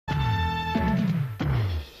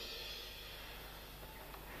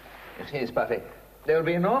see, Spotty. There will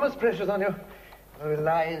be enormous pressures on you. There will be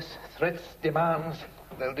lies, threats, demands.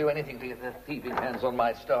 They'll do anything to get their thieving hands on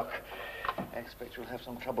my stock. I expect you'll have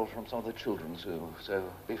some trouble from some of the children soon, so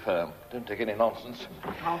be firm. Don't take any nonsense.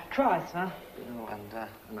 I'll try, sir. Oh, and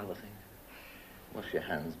another thing. Wash your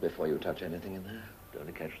hands before you touch anything in there.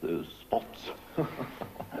 Don't catch those spots.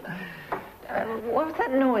 What was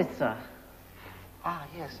that noise, sir? Ah,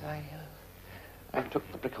 yes, I took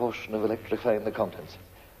the precaution of electrifying the contents.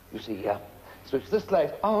 You see, switch this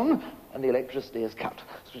light on, and the electricity is cut.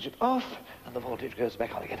 Switch it off, and the voltage goes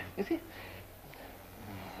back on again. You see?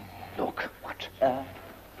 Look, what?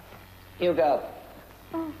 You go.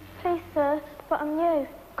 Oh, please, sir, but I'm new.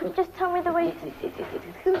 Could you just tell me the way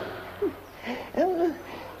to...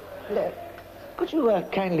 Could you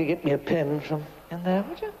kindly get me a pen from in there,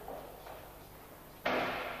 would you?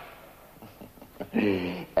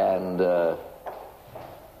 And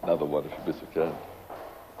another one, if you miss a can.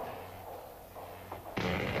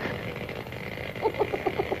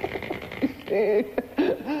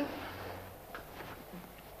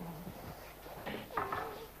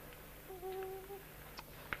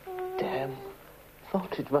 Damn.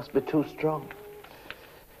 Voltage must be too strong.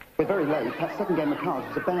 We're very late. That second game of cards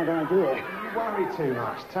was a bad idea. You worry too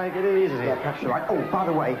much. Take it easy. Yeah, perhaps you're right. Oh, by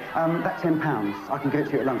the way, that £10, I can get it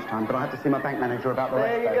to you at lunchtime, but I have to see my bank manager about the rest.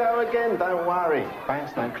 There you go again. Don't worry.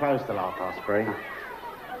 Banks don't close till 3:30.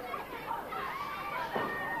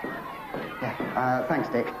 Yeah, thanks,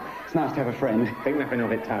 Dick. It's nice to have a friend. Think nothing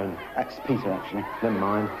of it, Tone. That's Peter, actually. Never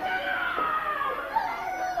mind.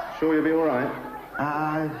 Sure you'll be all right?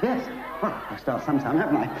 Yes. Well, I'll start sometime,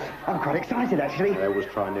 haven't I? I'm quite excited, actually. They always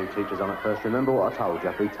try new teachers on at first. Remember what I told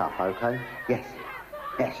you? Be tough, OK? Yes.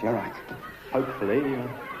 Yes, you're right. Hopefully,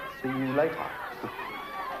 see you later.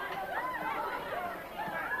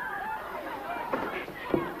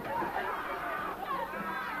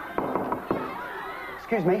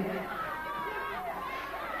 Excuse me.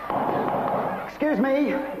 Excuse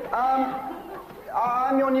me.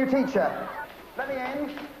 I'm your new teacher. Let me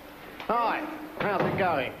in. Hi. How's it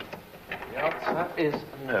going? The answer is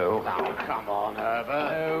no. Oh, come on,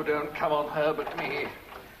 Herbert. No, don't come on, Herbert, me.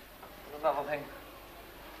 Another thing.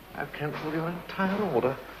 I've cancelled your entire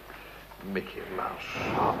order. Mickey Mouse,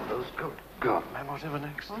 Sharpers, good God, man, whatever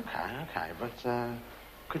next? OK, but,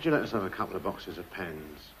 could you let us have a couple of boxes of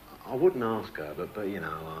pens? I wouldn't ask Herbert, but, you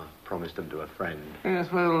know, I promised them to a friend. Yes,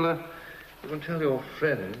 well, you can tell your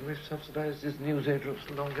friend we've subsidised his newsagents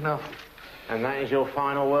long enough. And that is your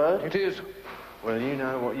final word? It is. Well, you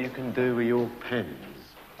know what you can do with your pens,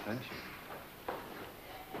 don't you?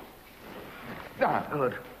 Ah,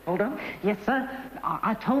 good. Hold on. Yes, sir.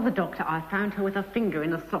 I told the doctor I found her with her finger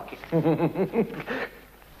in a socket.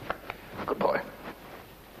 Good boy.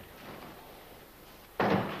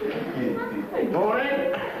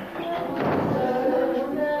 Morning.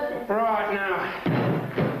 Right,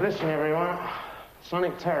 now, listen, everyone.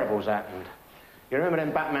 Something terrible's happened. You remember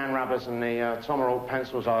them Batman rubbers and the Tomeralt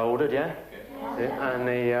pencils I ordered, yeah? Yeah, and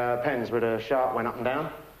the pens with a sharp went up and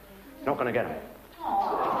down? Not going to get them.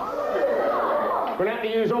 We're going to have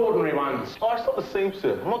to use ordinary ones. Oh, it's not the same,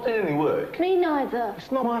 sir. I'm not doing any work. Me neither.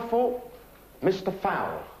 It's not my fault. Mr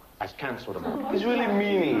Fowle has cancelled them all. He's really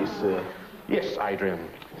mean, sir. Yes, Adrian.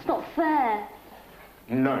 It's not fair.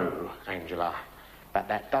 No, Angela. But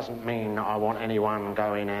that doesn't mean that I want anyone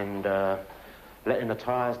going and letting the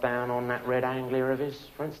tyres down on that red Anglia of his,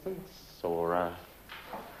 for instance, or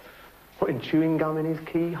putting chewing gum in his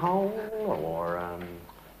keyhole, or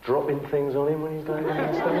dropping things on him when he's going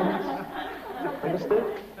downstairs. Understood?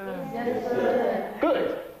 Yes, sir.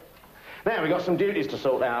 Good. Now, we've got some duties to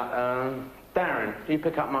sort out. Darren, you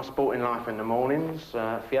pick up my sporting life in the mornings.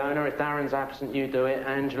 Fiona, if Darren's absent, you do it.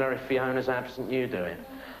 Angela, if Fiona's absent, you do it.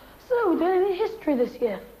 So, we're doing any history this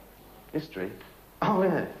year? History? Oh,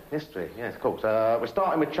 yeah, history. Yes, of course. We're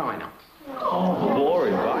starting with China. Oh,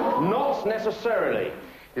 boring, right? Not necessarily.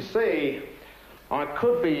 You see, I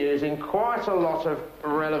could be using quite a lot of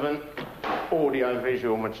relevant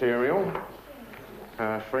audio-visual material.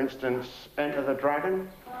 For instance, Enter the Dragon,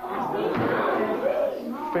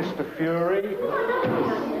 Fist of Fury,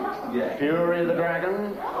 Fury of the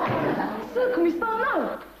Dragon. So, can we start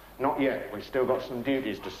now? Not yet. We've still got some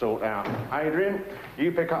duties to sort out. Adrian,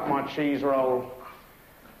 you pick up my cheese roll.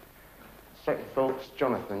 Second thoughts,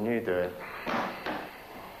 Jonathan, you do it.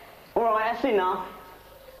 All right, that's enough.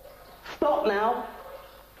 Stop now.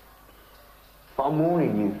 But I'm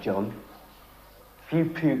warning you, John. If you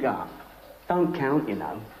puke up, don't count, you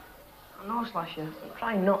know. I know, Slasher. I'm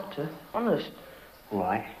trying not to. Honest.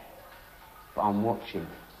 Right. But I'm watching.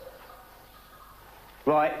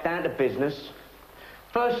 Right, down to business.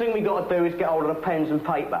 First thing we got to do is get hold of the pens and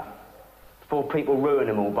paper. Before people ruin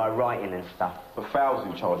them all by writing and stuff. But Fowl's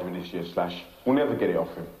in charge of it this year, Slash. We'll never get it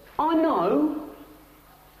off him. I know.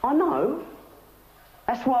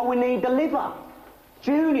 That's why we need the liver.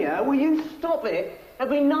 Junior, will you stop it?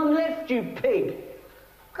 There'll be none left, you pig.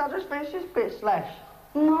 Can't just finish this bit, Slash.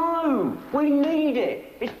 No, we need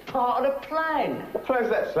it. It's part of the plan. What plan's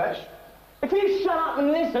that, Slash? If you shut up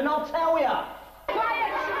and listen, I'll tell you.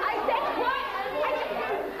 Quiet! I said quiet!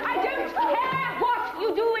 I don't care what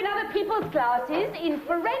you do in other people's classes. In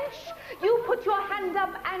French, you put your hand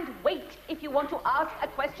up and wait if you want to ask a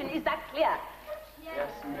question. Is that clear?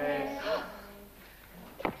 Yes, miss.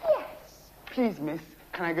 Yes. Please, miss,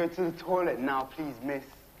 can I go to the toilet now, please, miss?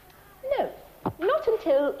 No, not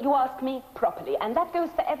until you ask me properly, and that goes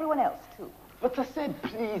for everyone else, too. But I said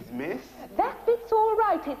please, miss. That bit's all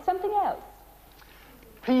right. It's something else.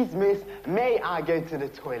 Please, miss, may I go to the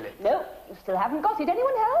toilet? No, you still haven't got it.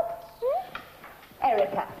 Anyone help?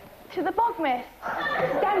 Erica. To the bog, miss.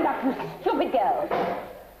 Stand up, you stupid girl.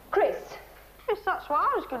 Chris. Yes, that's what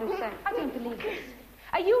I was going to say. I don't believe this.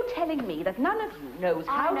 Are you telling me that none of you knows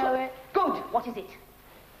how to... I know it. Good. What is it?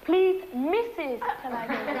 Please, Mrs. Can I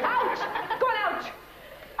go? Out! Go on out!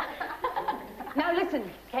 Now listen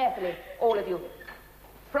carefully, all of you.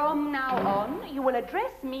 From now on, you will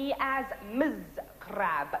address me as Ms.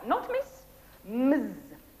 Crab, not Miss. Ms.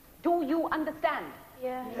 Do you understand?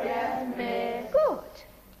 Yes. Yes, miss. Good.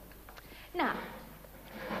 Now,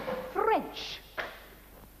 French.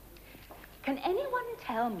 Can anyone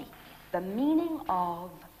tell me the meaning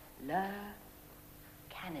of le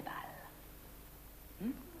cannibal?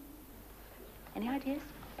 Any ideas?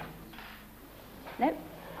 No?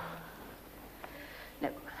 No.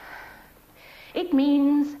 It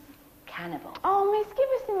means cannibal. Oh, miss, give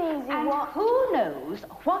us an easy And one. who knows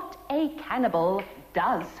what a cannibal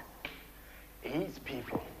does? Eats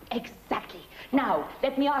people. Exactly. Now,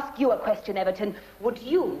 let me ask you a question, Everton. Would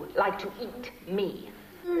you like to eat me?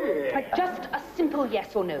 Just a simple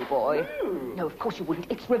yes or no, boy. No, of course you wouldn't.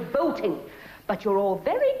 It's revolting. But you're all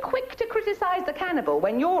very quick to criticize the cannibal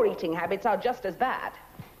when your eating habits are just as bad.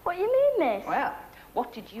 What do you mean, miss? Well,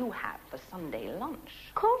 what did you have for Sunday lunch?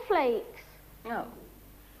 Cornflakes. Oh.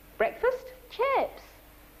 Breakfast? Chips.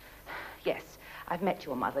 Yes, I've met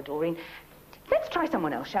your mother, Doreen. Let's try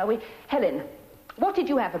someone else, shall we? Helen, what did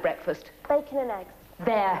you have for breakfast? Bacon and eggs.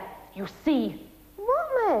 There, you see. What,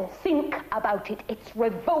 miss? Think about it. It's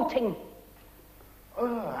revolting.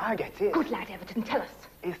 Oh, I get it. Good lad, Everton, tell us.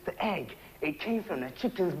 It's the egg. It came from the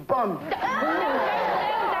chicken's bum. No,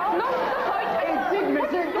 that's not the point. It did,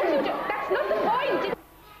 miss, it did. That's not the point.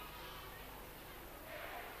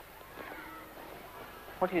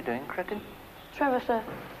 What are you doing, cretin? Trevor, sir.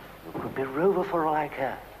 You could be Rover for all I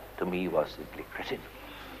care. To me, you are simply cretin.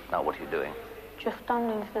 Now, what are you doing? Just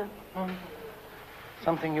standing, sir.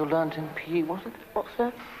 Something you learnt in PE, was it? What,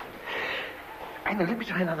 sir? I know, let me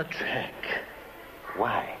try another trick.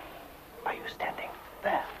 Why are you standing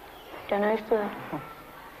there? Don't know, sir.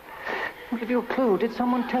 I'll give you a clue. Did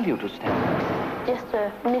someone tell you to stand? Yes,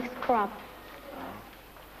 sir. Miss Crab.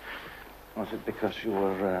 Was it because you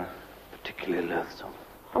were particularly loathsome?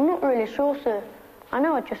 I'm not really sure, sir. I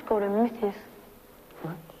know I just called her Mrs.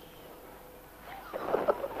 What?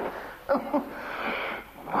 Oh,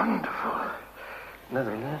 wonderful.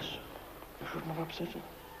 Nevertheless, you shouldn't have upset her.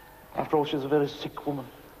 After all, she's a very sick woman.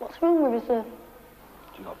 What's wrong with her, sir?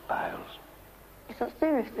 She got piles. Is that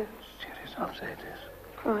serious, sir? Serious, I'll say it is.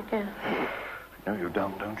 Right, yeah. No, you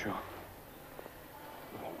don't you?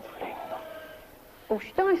 Will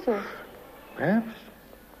she die, sir? Perhaps.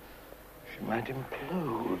 She might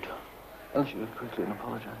implode. Well, she would quickly and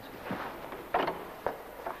apologize.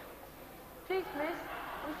 Please, miss.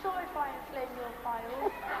 I'm sorry if I inflame your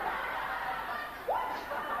files.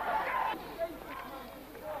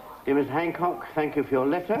 Dear Miss Hancock, thank you for your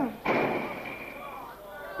letter.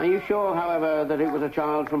 Are you sure, however, that it was a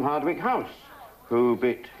child from Hardwicke House who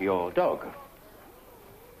bit your dog?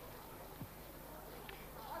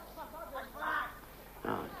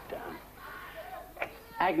 Oh, damn.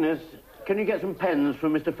 Agnes, can you get some pens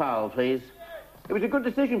from Mr. Fowle, please? It was a good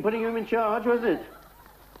decision putting him in charge, wasn't it?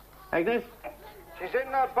 Agnes? She's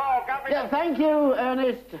in the bog. Yeah, thank you,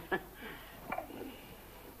 Ernest.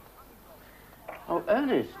 Oh,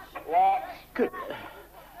 Ernest. What? Good.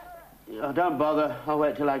 Oh, don't bother. I'll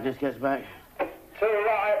wait till Agnes gets back. Too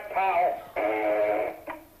right, pal.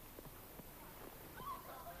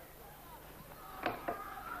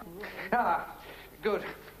 Ah, good.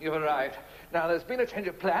 You've arrived. Now, there's been a change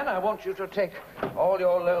of plan. I want you to take all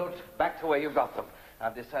your loads back to where you got them.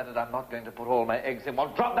 I've decided I'm not going to put all my eggs in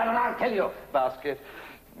one drop, then and I'll kill you, basket.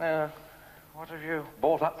 What have you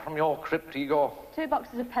brought up from your crypt, Igor? 2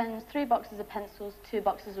 boxes of pens, 3 boxes of pencils, 2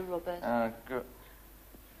 boxes of rubbers. Good.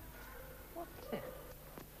 What's this?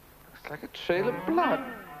 Looks like a trail of blood.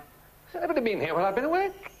 Has anybody been here while I've been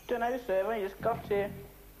away? Don't know, sir. We just got here.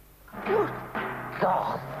 Good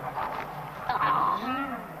God.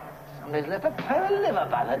 Somebody's left a pair of liver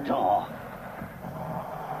by the door.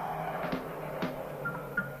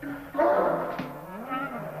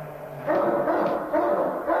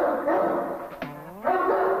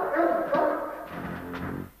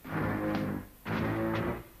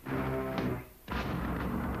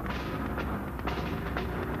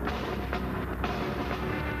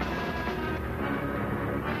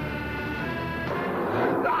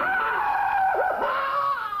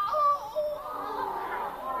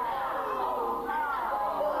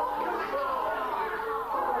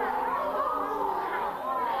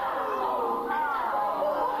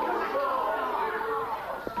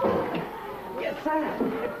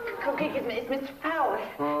 It's Mr Powell.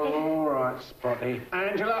 All right, Spotty.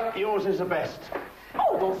 Angela, yours is the best.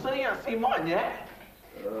 Oh, well, so you haven't seen mine yet?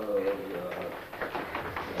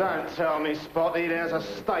 Don't tell me, Spotty, there's a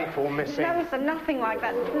staple missing. No, sir, nothing like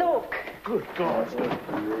that. Look. Good God.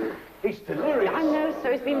 He's delirious. I know,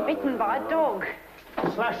 sir. He's been bitten by a dog.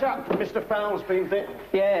 Slash up. Mr. Fowler's been bitten.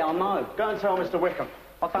 Yeah, I know. Go and tell Mr. Wickham.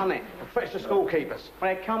 I've done it. Fetch the schoolkeepers.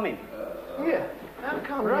 They're coming. Here. Now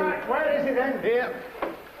come. Right, where is it then? Here.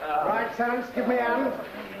 Right, Terence, give me a hand.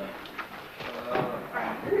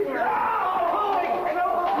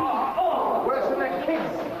 Worse than the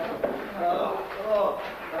kids.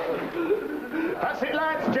 That's it,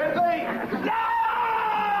 lads, gently.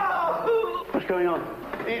 What's going on?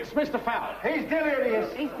 It's Mr. Fowler. He's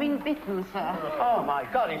delirious. He's been bitten, sir. Oh, my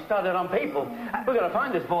God, he started on people. We've got to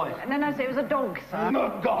find this boy. No, no, sir, it was a dog, sir.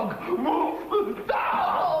 Not dog. Wolf.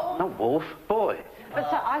 Not wolf, boy. But,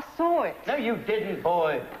 sir, I saw it. No, you didn't,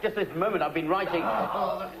 boy. Just this moment I've been writing.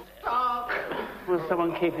 Will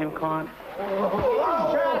someone keep him quiet?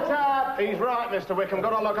 Shut up! He's right, Mr. Wickham.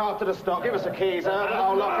 Got to look after the stock. Give us the keys, Herbert.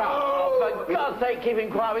 I'll lock up. Oh, for God's sake, keep him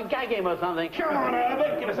quiet. We gag him or something. Come on,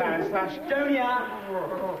 Herbert. Give us a hand, Slash. Junior!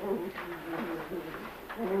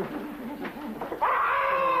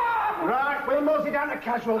 Right, we'll mosey down to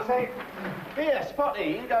casualty. Here, Spotty,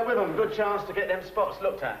 you can go with them. Good chance to get them spots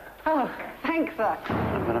looked at. Oh, thanks, sir.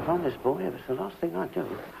 I'm going to find this boy. It's the last thing I do.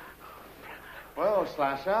 Well,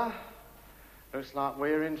 Slasher, looks like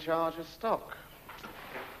we're in charge of stock.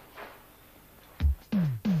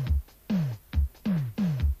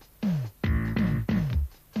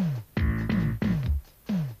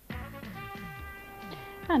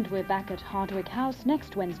 And we're back at Hardwicke House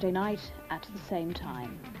next Wednesday night at the same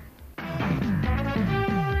time.